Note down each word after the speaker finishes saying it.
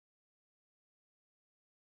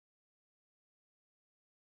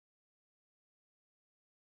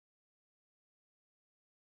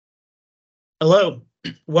Hello,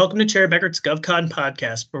 welcome to Cherry Beckert's GovCon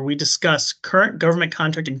podcast, where we discuss current government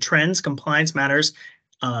contracting trends, compliance matters,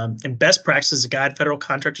 and best practices to guide federal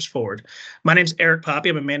contractors forward. My name is Eric Poppy.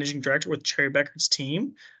 I'm a managing director with Cherry Beckert's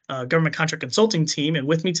team, government contract consulting team, and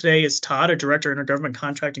with me today is Todd, a director in our government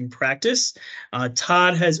contracting practice.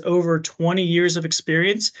 Todd has over 20 years of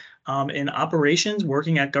experience in operations,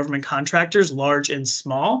 working at government contractors, large and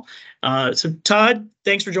small. So Todd,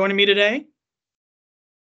 thanks for joining me today.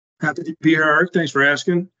 Happy to be here, Eric. Thanks for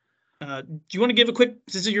asking. Do you want to give a quick,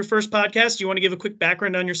 this is your first podcast, do you want to give a quick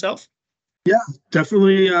background on yourself? Yeah,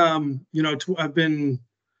 definitely. I've been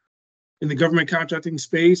in the government contracting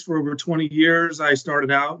space for over 20 years. I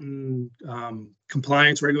started out in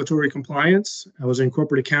compliance, regulatory compliance. I was in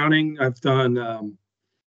corporate accounting. I've done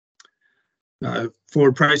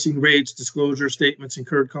forward pricing rates, disclosure statements,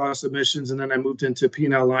 incurred cost submissions, and then I moved into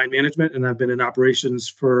P&L line management, and I've been in operations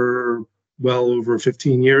for well over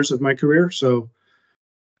 15 years of my career. So I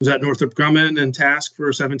was at Northrop Grumman and Task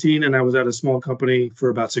for 17, and I was at a small company for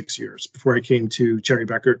about 6 years before I came to Cherry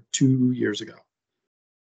Beckert 2 years ago.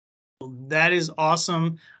 That is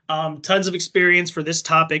awesome. Tons of experience for this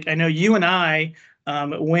topic. I know you and I,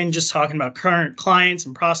 when just talking about current clients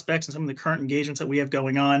and prospects and some of the current engagements that we have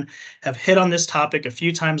going on, have hit on this topic a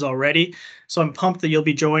few times already. So I'm pumped that you'll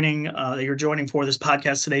be joining, that you're joining for this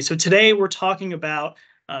podcast today. So today we're talking about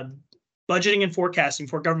budgeting and forecasting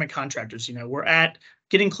for government contractors. You know, we're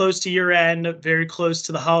getting close to year end, very close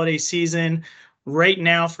to the holiday season. Right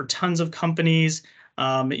now, for tons of companies,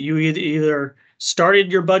 you either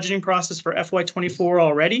started your budgeting process for FY24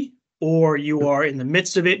 already, or you are in the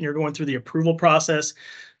midst of it and you're going through the approval process.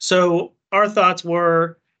 So our thoughts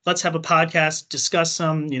were, let's have a podcast, discuss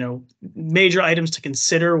some, major items to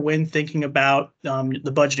consider when thinking about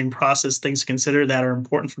the budgeting process, things to consider that are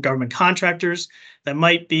important for government contractors that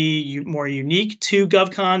might be more unique to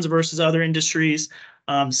GovCons versus other industries.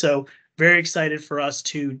 So very excited for us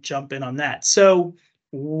to jump in on that. So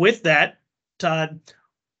with that, Todd,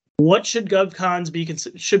 what should GovCons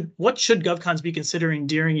be considering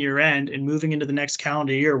during year end and moving into the next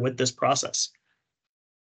calendar year with this process?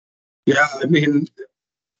 Yeah, I mean,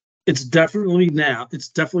 it's definitely a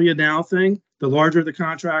now thing. The larger the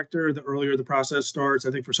contractor, the earlier the process starts.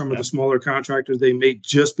 I think for some of the smaller contractors, they may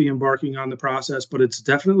just be embarking on the process, but it's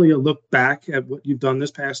definitely a look back at what you've done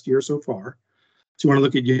this past year so far. So you want to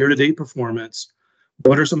look at year-to-date performance.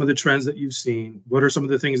 What are some of the trends that you've seen? What are some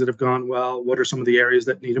of the things that have gone well? What are some of the areas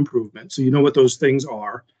that need improvement? So you know what those things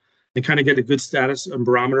are and kind of get a good status and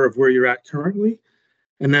barometer of where you're at currently.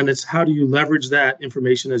 And then it's how do you leverage that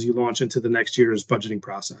information as you launch into the next year's budgeting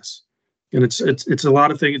process? And it's a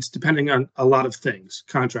lot of things. It's depending on a lot of things: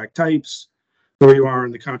 contract types, where you are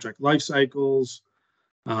in the contract life cycles,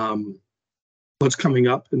 what's coming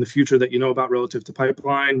up in the future that you know about relative to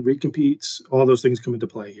pipeline, recompetes, all those things come into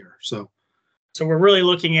play here. So we're really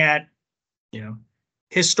looking at,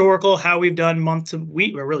 historical, how we've done month to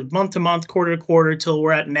week, or really month to month, quarter to quarter, till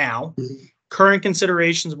we're at now. Mm-hmm. Current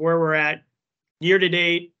considerations of where we're at year to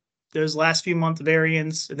date, those last few month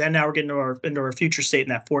variants, then now we're getting into our future state in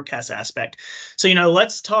that forecast aspect. So,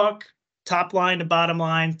 let's talk top line to bottom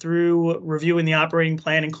line through reviewing the operating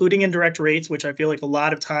plan, including indirect rates, which I feel like a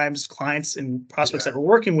lot of times clients and prospects that we're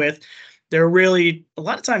working with, they're really, a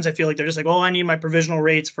lot of times I feel like they're just like, oh, I need my provisional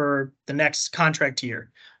rates for the next contract year,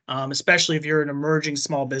 especially if you're an emerging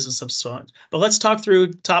small business of sorts. But let's talk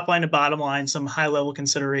through top line to bottom line, some high level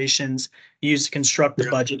considerations used to construct the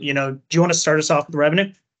budget. Do you want to start us off with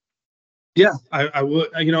revenue? Yeah, I would.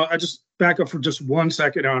 I just back up for just 1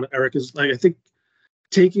 second on Eric. Is like, I think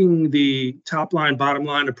taking the top line, bottom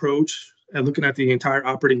line approach and looking at the entire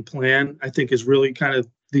operating plan, I think is really kind of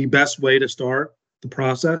the best way to start the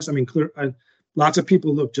process. I mean, lots of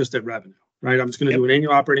people look just at revenue, right? I'm just going to do an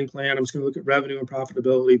annual operating plan. I'm just going to look at revenue and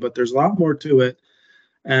profitability, but there's a lot more to it.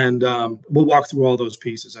 And we'll walk through all those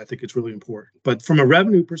pieces. I think it's really important. But from a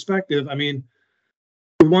revenue perspective, I mean,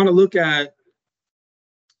 we want to look at,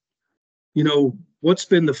 what's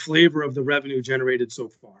been the flavor of the revenue generated so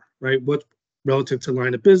far, right? What relative to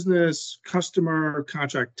line of business, customer,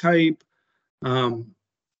 contract type,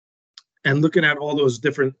 and looking at all those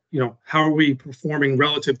different, how are we performing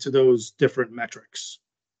relative to those different metrics,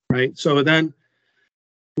 right? So then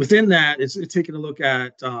within that, it's taking a look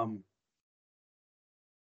at the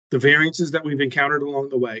variances that we've encountered along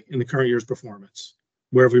the way in the current year's performance.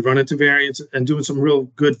 Where have we run into variance, and doing some real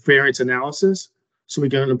good variance analysis so we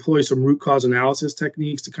can employ some root cause analysis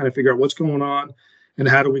techniques to kind of figure out what's going on and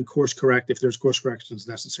how do we course correct if there's course corrections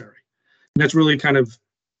necessary. And that's really kind of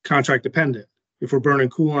contract dependent. If we're burning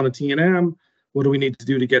cool on a T&M, what do we need to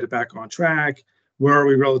do to get it back on track? Where are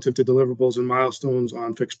we relative to deliverables and milestones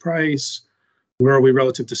on fixed price? Where are we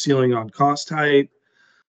relative to ceiling on cost type?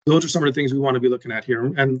 Those are some of the things we want to be looking at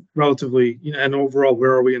here. And relatively, and overall,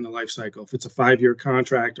 where are we in the life cycle? If it's a 5-year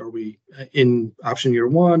contract, are we in option year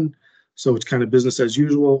 1? So it's kind of business as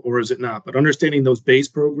usual, or is it not? But understanding those base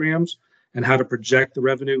programs and how to project the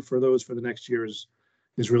revenue for those for the next year is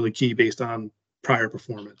really key based on prior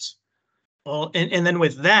performance. Well, and then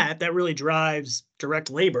with that really drives direct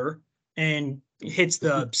labor and hits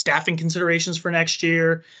the staffing considerations for next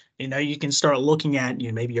year. You can start looking at,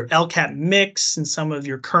 maybe your LCAP mix and some of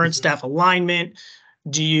your current staff alignment.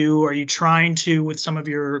 Are you trying to, with some of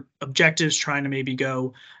your objectives, trying to maybe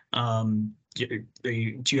go, do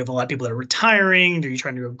you have a lot of people that are retiring? Are you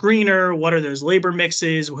trying to go greener? What are those labor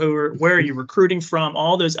mixes? Where are you recruiting from?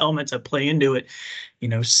 All those elements that play into it,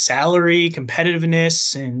 salary,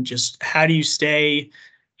 competitiveness, and just how do you stay,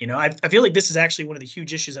 I feel like this is actually one of the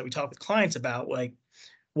huge issues that we talk with clients about, like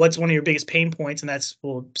what's one of your biggest pain points? And that's,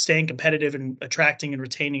 well, staying competitive and attracting and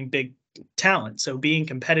retaining big talent. So being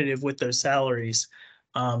competitive with those salaries,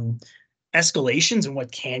 escalations, and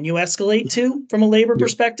what can you escalate to from a labor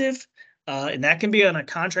perspective? And that can be on a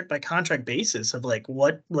contract by contract basis of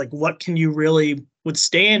what can you really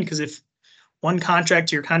withstand? Because if one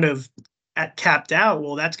contract you're kind of capped out,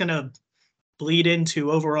 well, that's going to bleed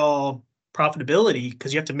into overall profitability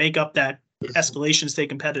because you have to make up that escalation to stay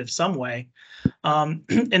competitive some way. And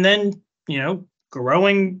then,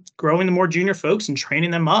 growing the more junior folks and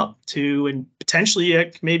training them up to, and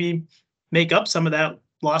potentially maybe make up some of that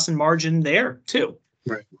loss in margin there too.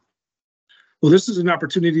 Right. Well, this is an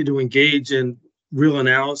opportunity to engage in real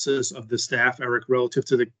analysis of the staff, Eric, relative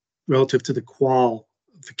to the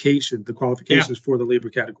qualifications for the labor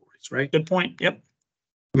categories, right? Good point. Yep.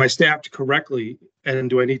 Am I staffed correctly, and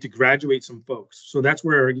do I need to graduate some folks? So that's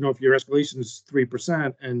where, if your escalation is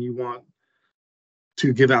 3% and you want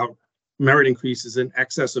to give out merit increases in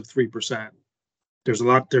excess of 3%,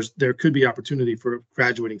 there could be opportunity for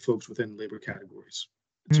graduating folks within labor categories.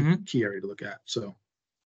 It's a key area to look at. So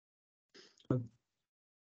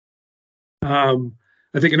I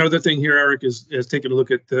think another thing here, Eric, is taking a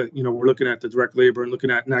look at we're looking at the direct labor and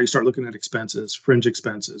now you start looking at expenses, fringe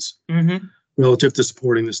expenses relative to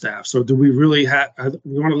supporting the staff. So do we really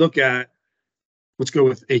we want to look at, let's go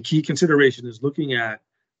with a key consideration is looking at,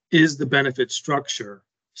 is the benefit structure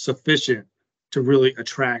sufficient to really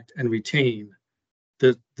attract and retain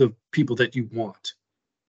the people that you want?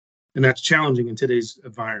 And that's challenging in today's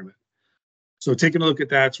environment. So taking a look at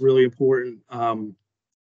that's really important.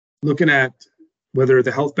 Looking at whether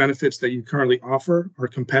the health benefits that you currently offer are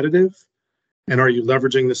competitive, and are you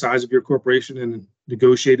leveraging the size of your corporation and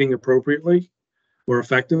negotiating appropriately or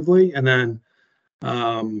effectively? And then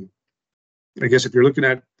I guess if you're looking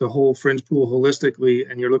at the whole fringe pool holistically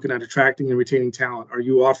and you're looking at attracting and retaining talent, are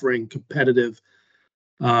you offering competitive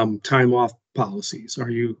time off policies?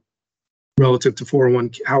 Are you relative to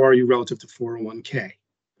 401? How are you relative to 401k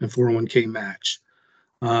and 401k match?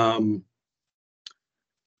 And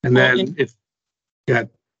then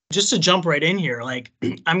just to jump right in here,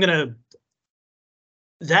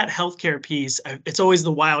 that healthcare piece, it's always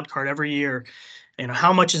the wild card every year.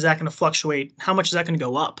 How much is that going to fluctuate? How much is that going to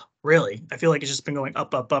go up? Really, I feel like it's just been going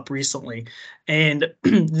up recently. And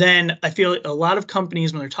then I feel like a lot of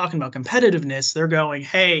companies, when they're talking about competitiveness, they're going,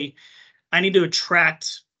 hey, I need to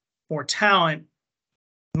attract more talent.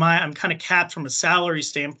 I'm kind of capped from a salary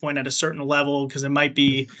standpoint at a certain level, because it might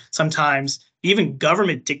be sometimes even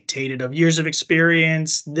government dictated of years of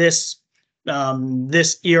experience, this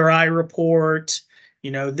ERI report,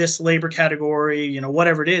 this labor category,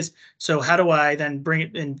 whatever it is. So how do I then bring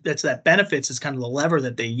it in? That benefits is kind of the lever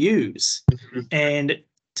that they use. And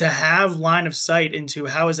to have line of sight into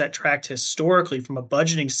how is that tracked historically from a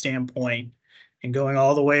budgeting standpoint, and going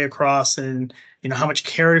all the way across, and how much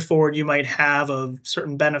carry forward you might have of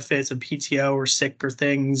certain benefits of PTO or sick or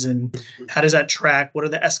things, and how does that track? What are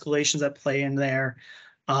the escalations that play in there?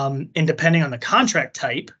 And depending on the contract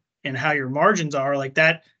type and how your margins are, like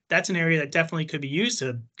that's an area that definitely could be used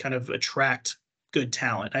to kind of attract good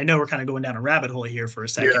talent. I know we're kind of going down a rabbit hole here for a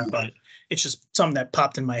second, but it's just something that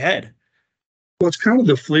popped in my head. Well, it's kind of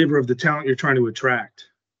the flavor of the talent you're trying to attract.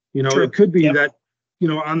 True. It could be that,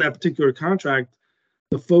 on that particular contract,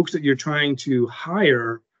 the folks that you're trying to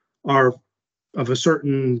hire are of a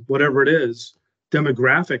certain, whatever it is,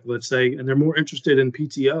 demographic, let's say, and they're more interested in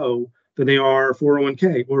PTO than they are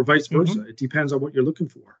 401k, or vice versa. It depends on what you're looking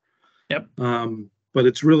for. Yep. But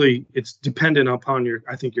it's dependent upon your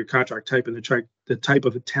contract type and the type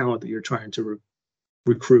of talent that you're trying to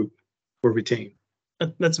recruit or retain.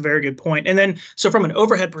 That's a very good point. And then, so from an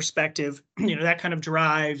overhead perspective, that kind of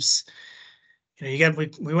drives,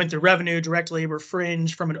 we went through revenue, direct labor,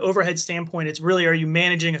 fringe. From an overhead standpoint, it's really, are you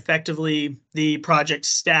managing effectively the project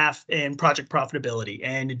staff and project profitability?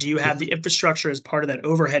 And do you have the infrastructure as part of that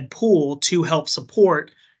overhead pool to help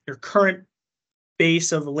support your current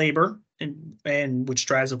base of labor and which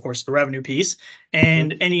drives, of course, the revenue piece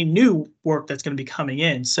and any new work that's going to be coming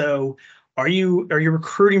in? So are your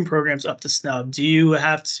recruiting programs up to snub?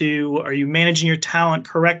 Are you managing your talent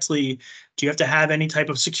correctly? Do you have to have any type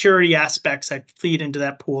of security aspects that feed into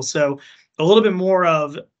that pool? So a little bit more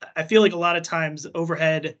of, I feel like a lot of times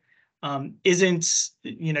overhead isn't,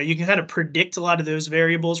 you can kind of predict a lot of those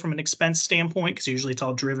variables from an expense standpoint, because usually it's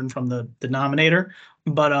all driven from the denominator.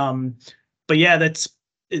 But yeah, that's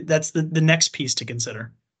the next piece to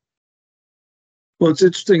consider. Well, it's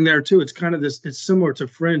interesting there too. It's kind of it's similar to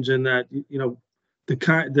fringe in that,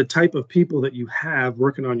 the type of people that you have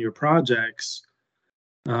working on your projects,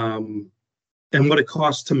 and what it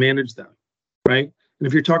costs to manage them, right? And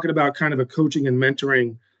if you're talking about kind of a coaching and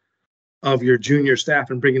mentoring of your junior staff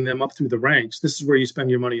and bringing them up through the ranks, this is where you spend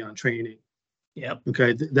your money on training. Yep.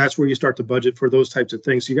 Okay. That's where you start to budget for those types of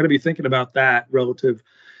things. So you got to be thinking about that relative.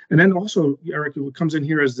 And then also, Eric, what comes in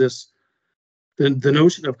here is the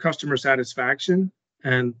notion of customer satisfaction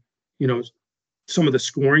and, some of the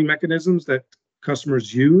scoring mechanisms that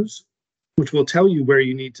customers use, which will tell you where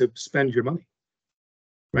you need to spend your money,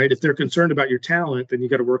 right? If they're concerned about your talent, then you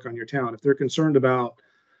got to work on your talent. If they're concerned about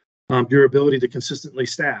your ability to consistently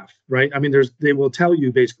staff, right? I mean, they will tell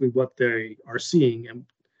you basically what they are seeing and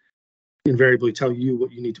invariably tell you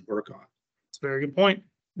what you need to work on. It's a very good point.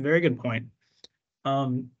 Very good point.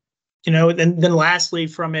 Then lastly,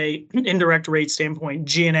 from a indirect rate standpoint,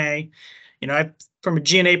 G&A, from a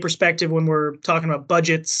G&A perspective, when we're talking about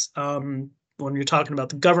budgets, when you're talking about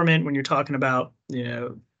the government, when you're talking about,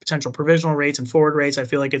 potential provisional rates and forward rates, I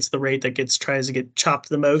feel like it's the rate that tries to get chopped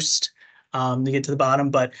the most to get to the bottom.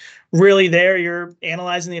 But really there, you're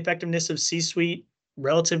analyzing the effectiveness of C-suite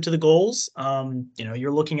relative to the goals.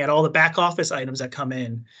 You're looking at all the back office items that come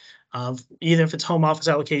in, even if it's home office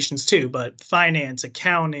allocations too, but finance,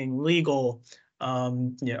 accounting, legal,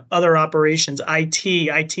 other operations,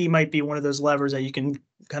 IT might be one of those levers that you can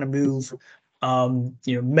kind of move.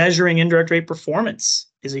 Measuring indirect rate performance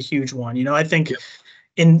is a huge one. I think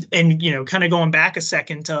kind of going back a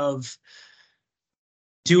second of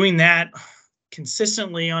doing that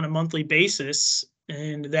consistently on a monthly basis,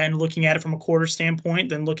 and then looking at it from a quarter standpoint,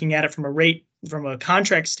 then looking at it from a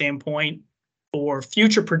contract standpoint, or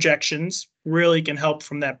future projections really can help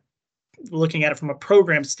from that, looking at it from a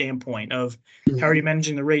program standpoint of how are you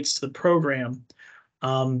managing the rates to the program.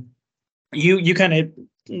 You kind of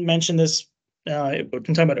mentioned this, we're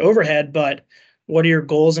talking about overhead, but what are your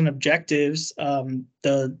goals and objectives,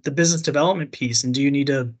 the business development piece, and do you need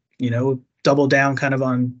to, double down kind of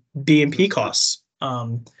on B&P costs?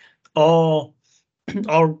 All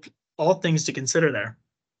things to consider there.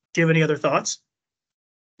 Do you have any other thoughts?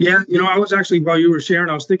 Yeah, I was actually, while you were sharing,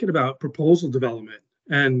 I was thinking about proposal development.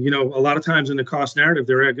 And, a lot of times in the cost narrative,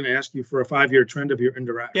 they're going to ask you for a 5-year trend of your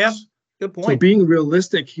indirects. Yeah, good point. So being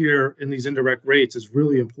realistic here in these indirect rates is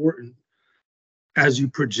really important as you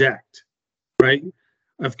project, right?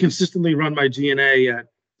 I've consistently run my G&A at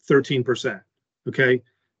 13%, okay?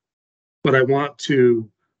 But I want to,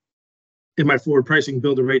 in my forward pricing,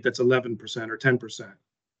 build a rate that's 11% or 10%.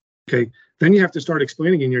 Okay, then you have to start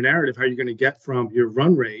explaining in your narrative how you're going to get from your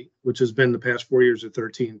run rate, which has been the past 4 years of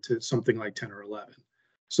 13, to something like 10 or 11.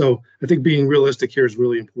 So I think being realistic here is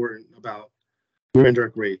really important about your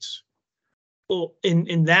indirect rates. Well,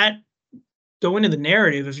 in that, go into the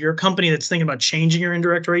narrative, if you're a company that's thinking about changing your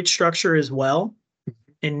indirect rate structure as well,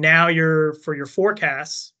 and now for your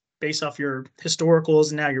forecasts based off your historicals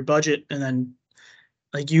and now your budget, and then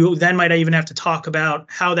you then might even have to talk about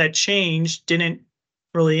how that change didn't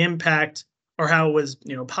really impact, or how it was,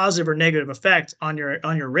 positive or negative effect on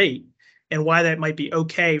your rate, and why that might be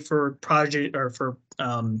okay for project or for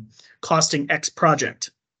costing X project.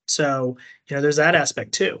 So, there's that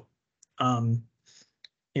aspect too.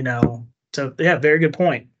 So yeah, very good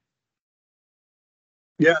point.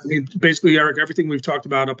 Yeah, I mean, basically, Eric, everything we've talked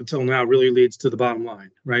about up until now really leads to the bottom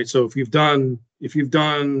line, right? So if you've done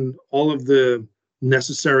all of the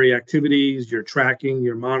necessary activities, you're tracking,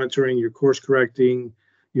 you're monitoring, you're course correcting,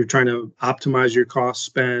 you're trying to optimize your cost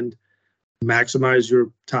spend, maximize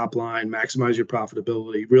your top line, maximize your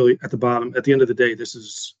profitability. Really, at the end of the day,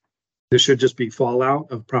 this should just be fallout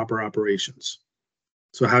of proper operations.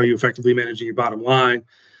 So how are you effectively managing your bottom line?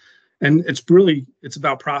 And it's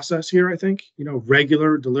about process here, I think.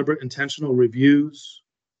 Regular, deliberate, intentional reviews,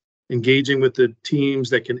 engaging with the teams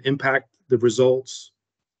that can impact the results,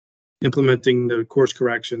 implementing the course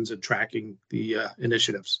corrections and tracking the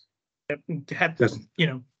initiatives.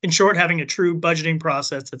 In short, having a true budgeting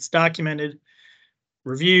process that's documented,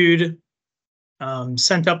 reviewed,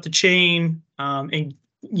 sent up the chain, and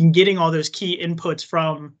getting all those key inputs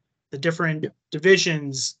from the different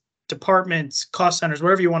divisions, departments, cost centers,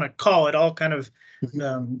 whatever you want to call it, all kind of,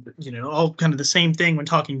 all kind of the same thing when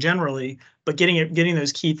talking generally, but getting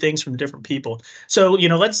those key things from the different people. So,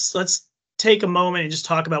 let's take a moment and just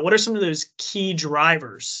talk about what are some of those key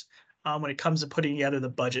drivers when it comes to putting together the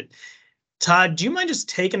budget. Todd, do you mind just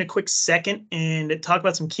taking a quick second and talk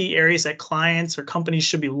about some key areas that clients or companies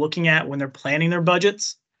should be looking at when they're planning their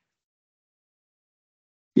budgets?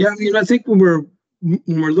 Yeah, I mean, I think when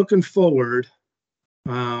we're looking forward,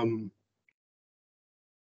 we've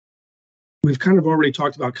kind of already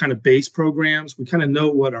talked about kind of base programs. We kind of know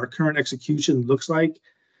what our current execution looks like.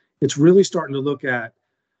 It's really starting to look at,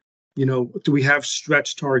 do we have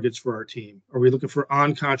stretch targets for our team? Are we looking for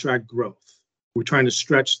on-contract growth? We're trying to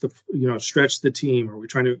stretch the team, or we're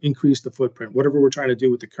trying to increase the footprint, whatever we're trying to do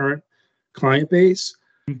with the current client base,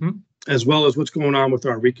 as well as what's going on with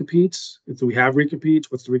our recompetes. If we have recompetes,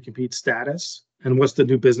 what's the recompete status, and what's the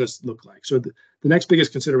new business look like? So the next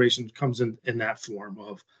biggest consideration comes in that form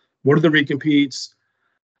of what are the recompetes,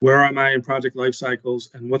 where am I in project life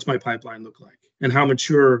cycles, and what's my pipeline look like, and how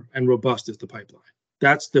mature and robust is the pipeline?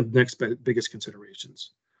 That's the next biggest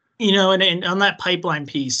considerations. And on that pipeline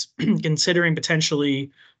piece, considering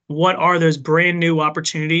potentially what are those brand new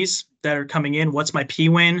opportunities that are coming in? What's my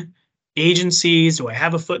PWin? Agencies, do I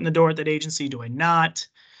have a foot in the door at that agency? Do I not?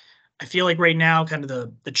 I feel like right now, kind of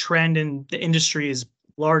the trend in the industry is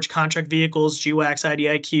large contract vehicles, GWACs,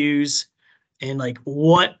 IDIQs, and like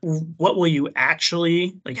what will you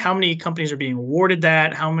actually, like how many companies are being awarded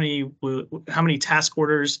that? How many task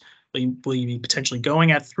orders will you be potentially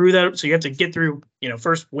going at through that? So you have to get through,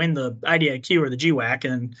 first win the IDIQ or the GWAC,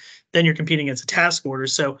 and then you're competing against a task order.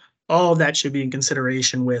 So all of that should be in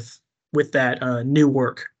consideration with that new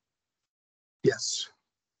work. Yes.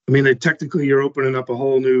 I mean, technically you're opening up a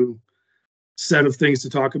whole new set of things to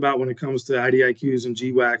talk about when it comes to IDIQs and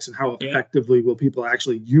GWACs and how effectively will people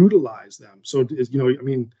actually utilize them. So,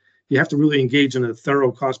 you have to really engage in a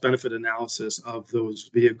thorough cost benefit analysis of those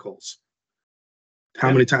vehicles.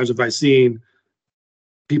 How many times have I seen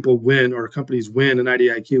people win or companies win an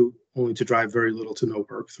IDIQ only to drive very little to no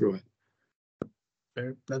work through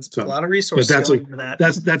it? That's a lot of resources going for that.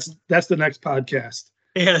 That's the next podcast.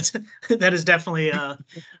 Yeah, that is definitely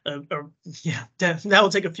that will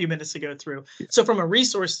take a few minutes to go through. So from a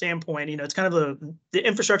resource standpoint, it's kind of the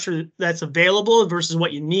infrastructure that's available versus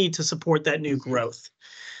what you need to support that new growth.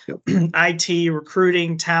 IT,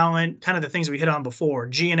 recruiting, talent, kind of the things we hit on before,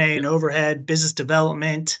 G&A and overhead, business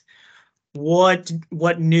development. What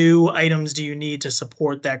new items do you need to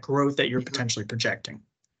support that growth that you're potentially projecting?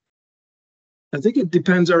 I think it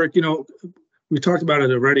depends, Eric. We talked about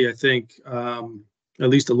it already, I think. At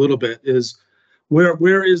least a little bit, is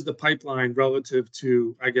where is the pipeline relative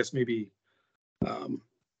to, I guess, maybe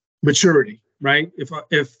maturity, right?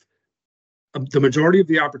 If the majority of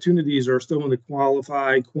the opportunities are still in the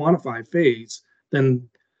quantify phase, then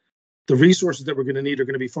the resources that we're going to need are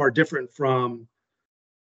going to be far different from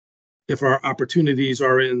if our opportunities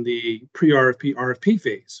are in the pre-RFP, RFP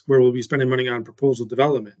phase, where we'll be spending money on proposal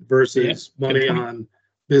development versus money on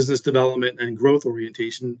business development and growth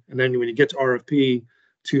orientation. And then when you get to RFP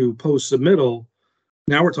to post submittal,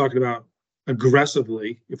 now we're talking about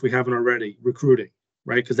aggressively, if we haven't already, recruiting,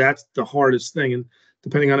 right? Because that's the hardest thing. And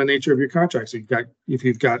depending on the nature of your contracts, if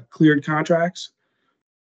you've got cleared contracts,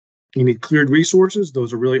 you need cleared resources.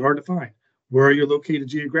 Those are really hard to find. Where are you located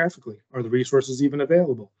geographically? Are the resources even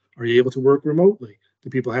available? Are you able to work remotely? Do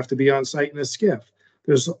people have to be on site in a SCIF?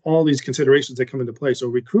 There's all these considerations that come into play. So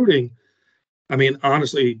recruiting, I mean,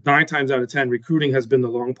 honestly, 9 times out of 10, recruiting has been the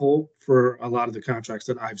long pole for a lot of the contracts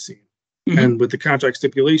that I've seen. And with the contract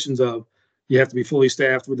stipulations of you have to be fully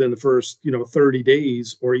staffed within the first, 30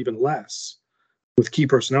 days or even less. With key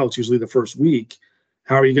personnel, it's usually the first week.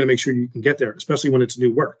 How are you going to make sure you can get there, especially when it's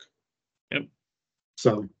new work? Yep.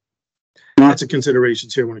 So lots of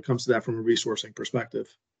considerations here when it comes to that from a resourcing perspective.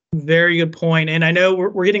 Very good point. And I know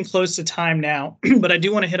we're getting close to time now, but I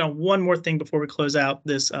do want to hit on one more thing before we close out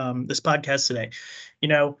this podcast today.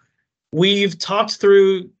 We've talked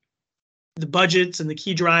through the budgets and the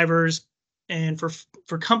key drivers, and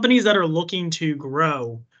for companies that are looking to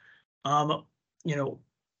grow,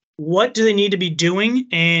 what do they need to be doing,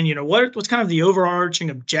 and what's kind of the overarching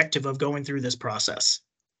objective of going through this process?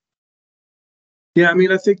 Yeah, I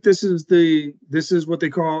mean, I think this is what they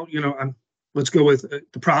call, let's go with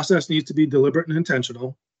the process needs to be deliberate and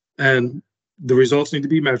intentional. And The results need to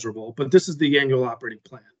be measurable, but this is the annual operating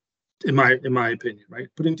plan, in my opinion, right?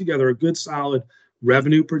 Putting together a good, solid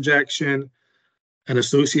revenue projection, an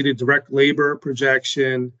associated direct labor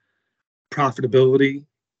projection, profitability,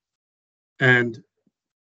 and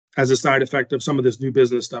as a side effect of some of this new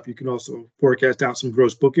business stuff, you can also forecast out some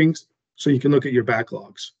gross bookings, so you can look at your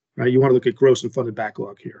backlogs, right? You want to look at gross and funded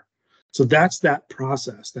backlog here. So that's that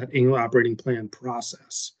process, that annual operating plan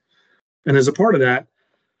process. And as a part of that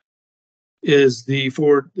is the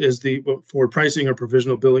forward pricing or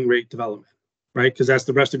provisional billing rate development, right? Because that's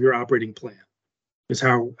the rest of your operating plan. Is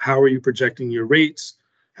how are you projecting your rates?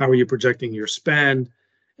 How are you projecting your spend?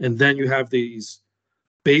 And then you have these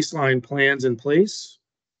baseline plans in place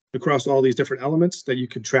across all these different elements that you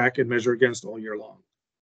can track and measure against all year long.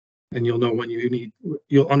 And you'll know when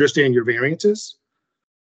you'll understand your variances.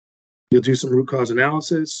 You'll do some root cause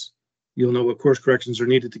analysis. You'll know what course corrections are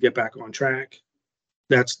needed to get back on track.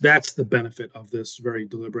 That's the benefit of this very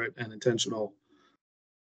deliberate and intentional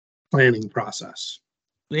planning process.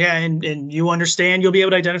 Yeah, and you understand, you'll be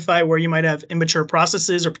able to identify where you might have immature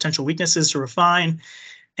processes or potential weaknesses to refine,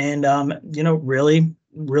 and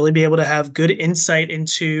really be able to have good insight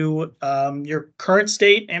into your current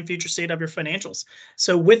state and future state of your financials.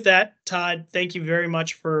 So with that, Todd, thank you very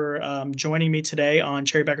much for joining me today on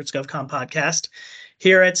Cherry Bekaert's GovCon podcast.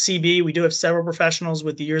 Here at CB, we do have several professionals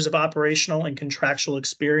with years of operational and contractual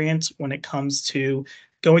experience when it comes to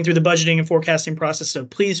going through the budgeting and forecasting process. So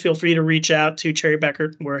please feel free to reach out to Cherry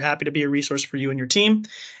Bekaert. We're happy to be a resource for you and your team.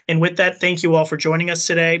 And with that, thank you all for joining us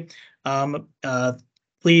today.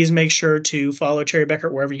 Please make sure to follow Cherry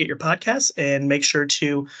Bekaert wherever you get your podcasts, and make sure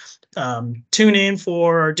to tune in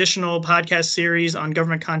for additional podcast series on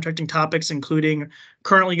government contracting topics, including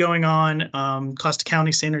currently going on cost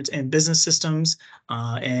accounting standards and business systems,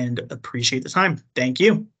 and appreciate the time. Thank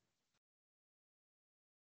you.